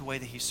thought about the way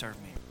that he served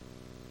me.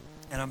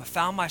 And I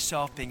found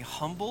myself being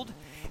humbled,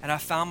 and I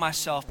found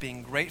myself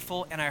being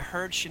grateful, and I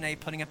heard Shanae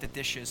putting up the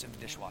dishes in the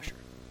dishwasher.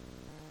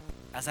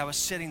 As I was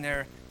sitting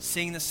there,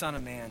 seeing the Son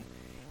of Man,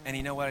 and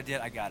you know what I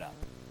did? I got up.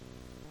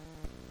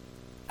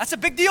 That's a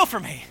big deal for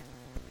me.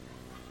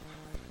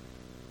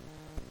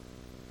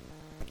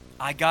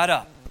 I got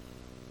up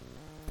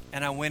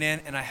and I went in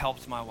and I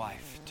helped my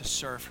wife to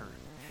serve her.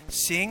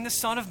 Seeing the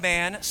Son of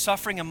Man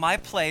suffering in my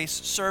place,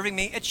 serving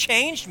me, it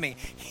changed me.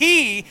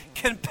 He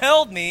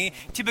compelled me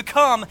to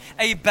become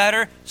a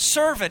better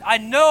servant. I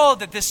know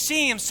that this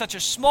seems such a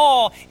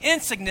small,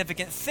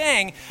 insignificant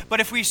thing, but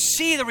if we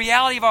see the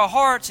reality of our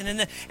hearts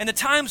and in the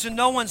times when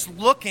no one's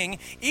looking,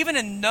 even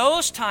in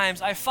those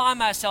times, I find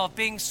myself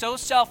being so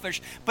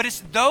selfish, but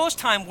it's those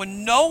times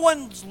when no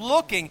one's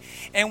looking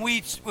and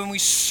when we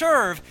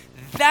serve,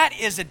 that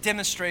is a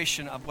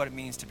demonstration of what it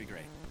means to be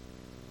great.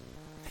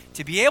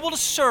 To be able to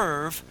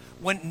serve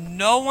when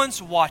no one's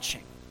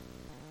watching,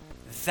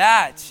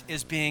 that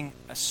is being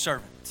a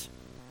servant.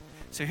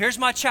 So here's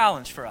my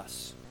challenge for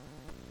us.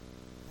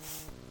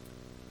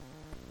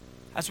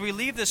 As we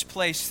leave this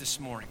place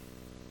this morning,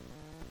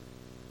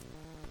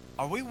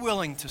 are we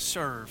willing to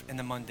serve in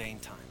the mundane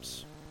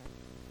times,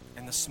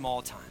 in the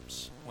small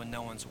times when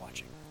no one's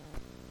watching?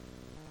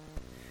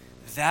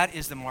 That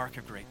is the mark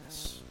of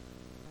greatness.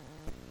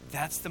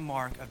 That's the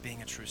mark of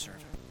being a true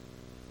servant.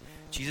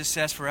 Jesus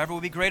says, "For whoever will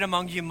be great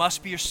among you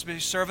must be your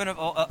servant of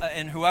all,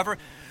 and whoever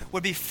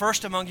would be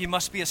first among you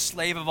must be a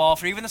slave of all.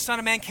 For even the Son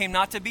of Man came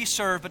not to be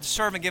served, but to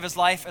serve and give his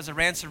life as a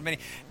ransom for many."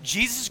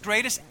 Jesus'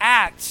 greatest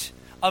act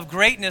of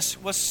greatness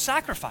was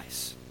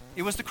sacrifice.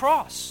 It was the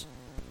cross.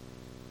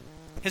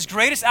 His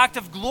greatest act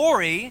of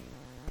glory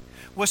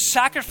was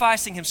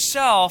sacrificing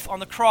himself on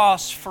the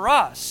cross for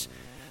us.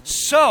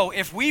 So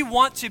if we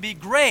want to be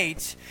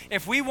great,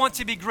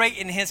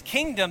 in his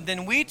kingdom,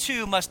 then we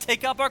too must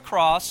take up our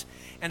cross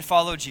and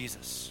follow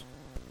Jesus.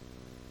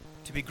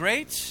 To be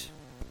great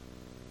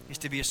is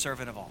to be a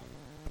servant of all.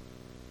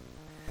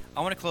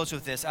 I want to close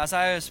with this. As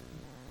I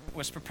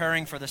was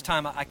preparing for this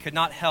time, I could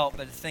not help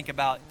but to think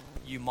about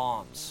you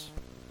moms.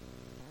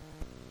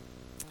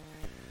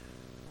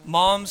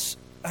 Moms,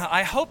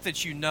 I hope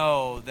that you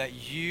know that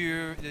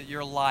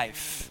your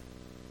life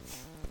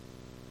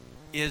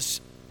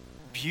is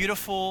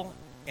beautiful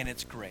and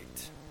it's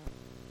great.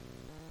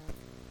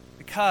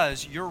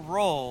 Because your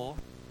role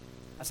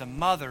as a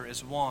mother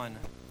is one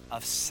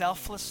of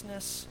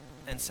selflessness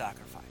and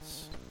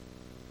sacrifice.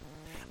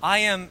 I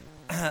am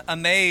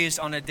amazed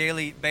on a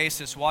daily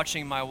basis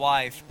watching my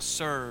wife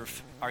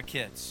serve our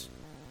kids.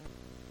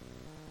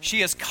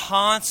 She is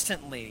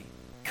constantly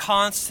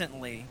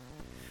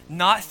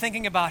not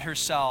thinking about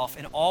herself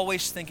and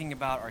always thinking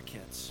about our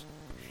kids.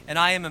 And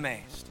I am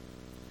amazed.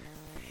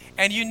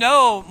 And you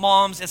know,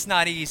 moms, it's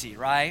not easy,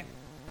 right?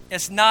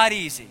 It's not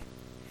easy.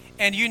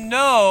 And you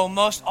know,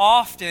 most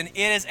often, it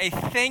is a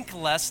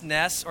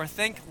thanklessness or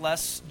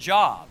thankless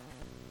job.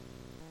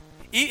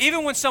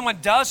 Even when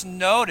someone does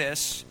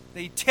notice,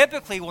 they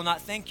typically will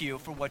not thank you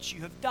for what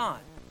you have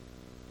done.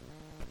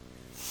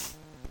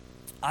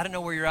 I don't know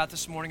where you're at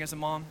this morning as a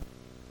mom.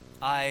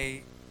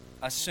 I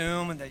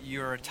assume that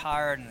you're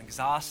tired and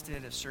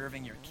exhausted of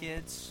serving your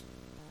kids.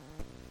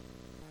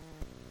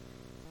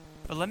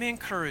 But let me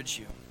encourage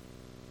you.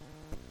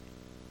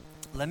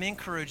 Let me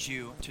encourage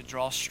you to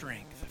draw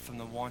strength from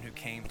the one who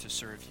came to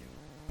serve you.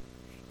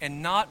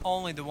 And not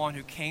only the one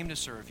who came to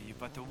serve you,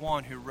 but the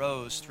one who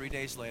rose 3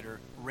 days later,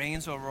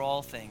 reigns over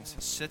all things,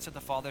 and sits at the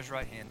Father's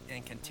right hand,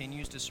 and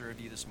continues to serve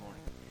you this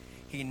morning.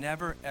 He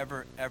never,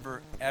 ever,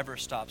 ever, ever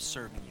stops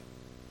serving you.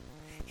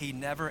 He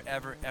never,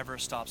 ever, ever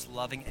stops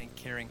loving and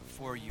caring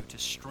for you, to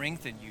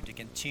strengthen you, to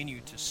continue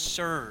to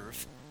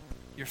serve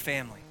your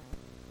family.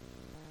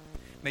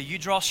 May you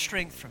draw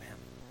strength from him.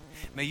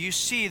 May you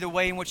see the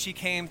way in which he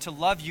came to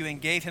love you and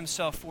gave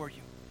himself for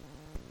you.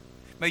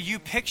 May you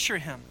picture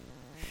him.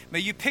 May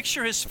you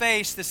picture his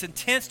face, this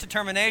intense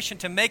determination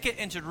to make it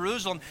into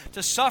Jerusalem,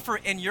 to suffer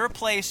in your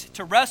place,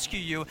 to rescue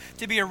you,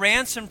 to be a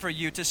ransom for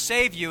you, to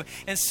save you,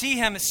 and see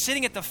him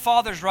sitting at the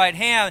Father's right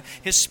hand,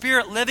 his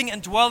Spirit living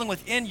and dwelling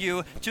within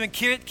you to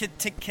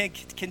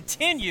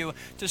continue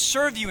to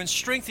serve you and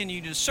strengthen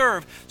you to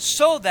serve,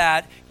 so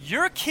that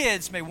your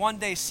kids may one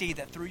day see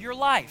that through your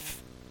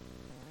life,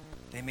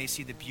 they may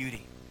see the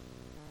beauty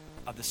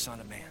of the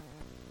Son of Man.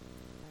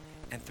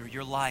 And through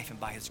your life and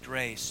by his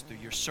grace, through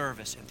your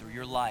service and through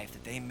your life,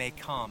 that they may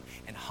come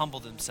and humble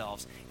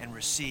themselves and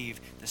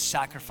receive the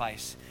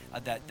sacrifice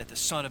that the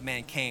Son of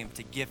Man came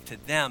to give to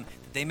them,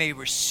 that they may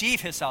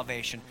receive his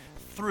salvation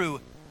through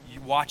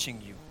you,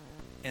 watching you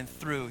and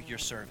through your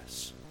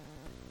service.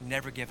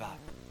 Never give up.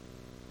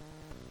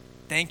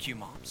 Thank you,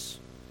 moms.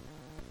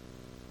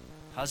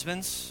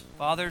 Husbands,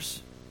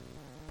 fathers,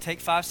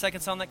 take 5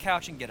 seconds on that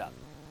couch and get up.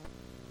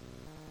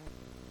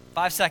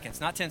 5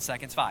 seconds, not 10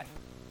 seconds, 5.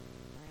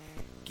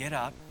 Get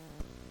up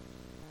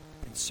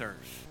and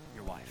serve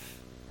your wife.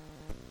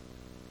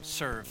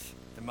 Serve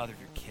the mother of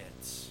your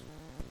kids.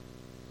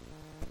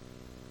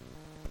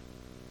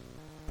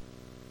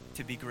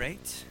 To be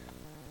great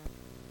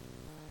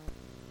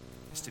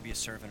is to be a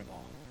servant of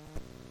all.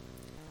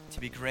 To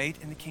be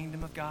great in the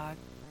kingdom of God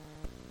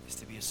is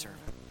to be a servant.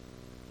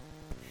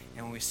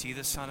 And when we see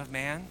the Son of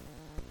Man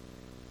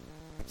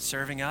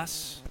serving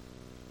us,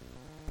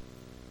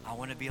 I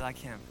want to be like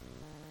him.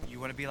 You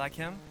want to be like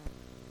him?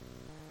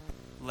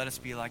 Let us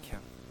be like him.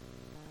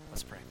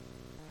 Let's pray.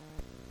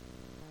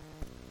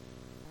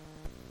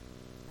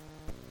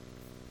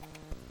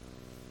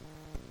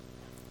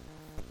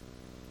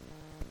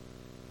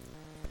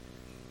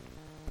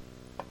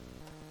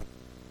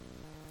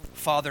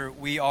 Father,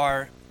 we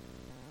are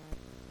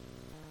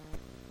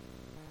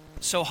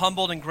so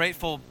humbled and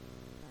grateful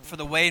for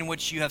the way in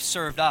which you have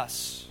served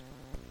us.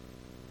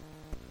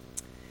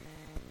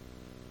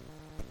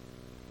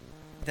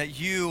 That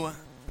you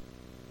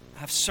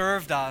have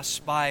served us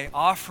by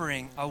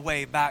offering a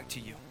way back to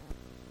you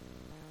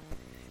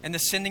and the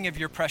sending of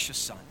your precious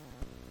Son.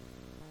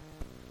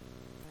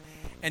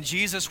 And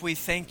Jesus, we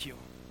thank you,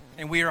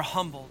 and we are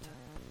humbled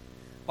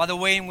by the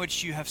way in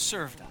which you have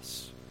served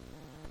us.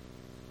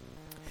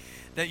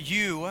 That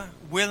you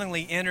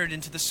willingly entered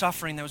into the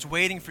suffering that was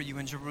waiting for you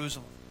in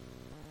Jerusalem.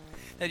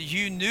 That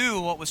you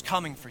knew what was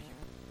coming for you.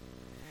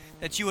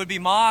 That you would be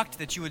mocked,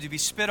 that you would be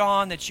spit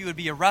on, that you would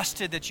be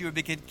arrested, that you would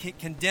be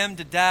condemned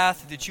to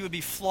death, that you would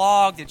be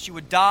flogged, that you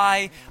would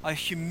die a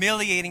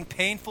humiliating,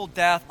 painful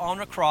death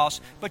on a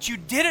cross. But you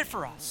did it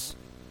for us.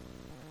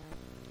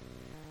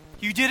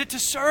 You did it to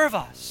serve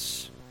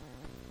us.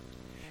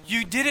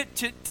 You did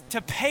it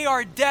to pay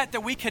our debt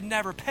that we could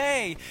never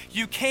pay.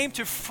 You came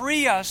to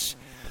free us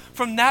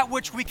from that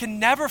which we can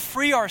never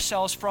free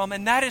ourselves from,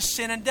 and that is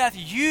sin and death.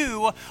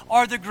 You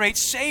are the great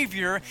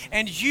Savior,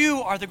 and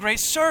you are the great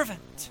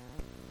servant.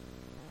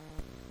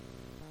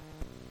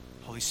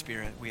 Holy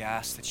Spirit, we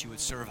ask that you would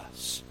serve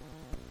us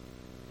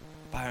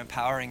by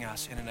empowering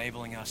us and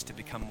enabling us to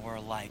become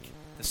more like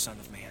the Son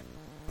of Man.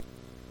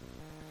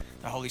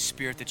 The Holy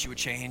Spirit, that you would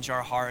change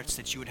our hearts,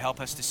 that you would help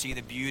us to see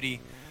the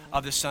beauty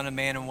of the Son of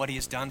Man and what he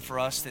has done for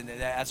us, and that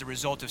as a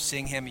result of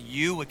seeing him,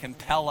 you would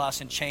compel us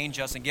and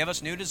change us and give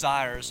us new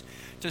desires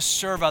to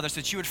serve others,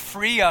 that you would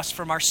free us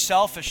from our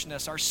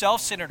selfishness, our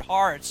self-centered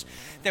hearts,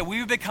 that we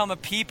would become a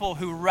people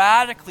who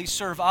radically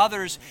serve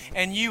others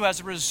and you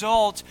as a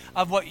result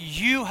of what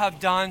you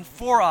have done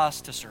for us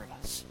to serve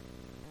us.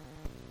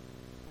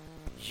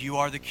 You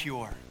are the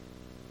cure.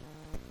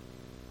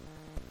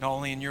 Not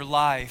only in your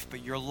life,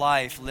 but your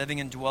life living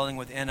and dwelling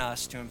within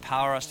us to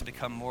empower us to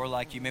become more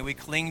like you. May we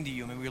cling to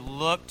you. May we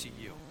look to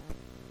you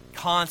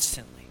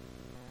constantly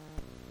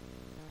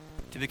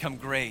to become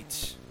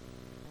great.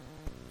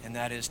 And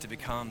that is to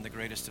become the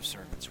greatest of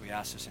servants. We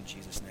ask this in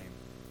Jesus' name.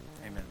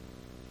 Amen.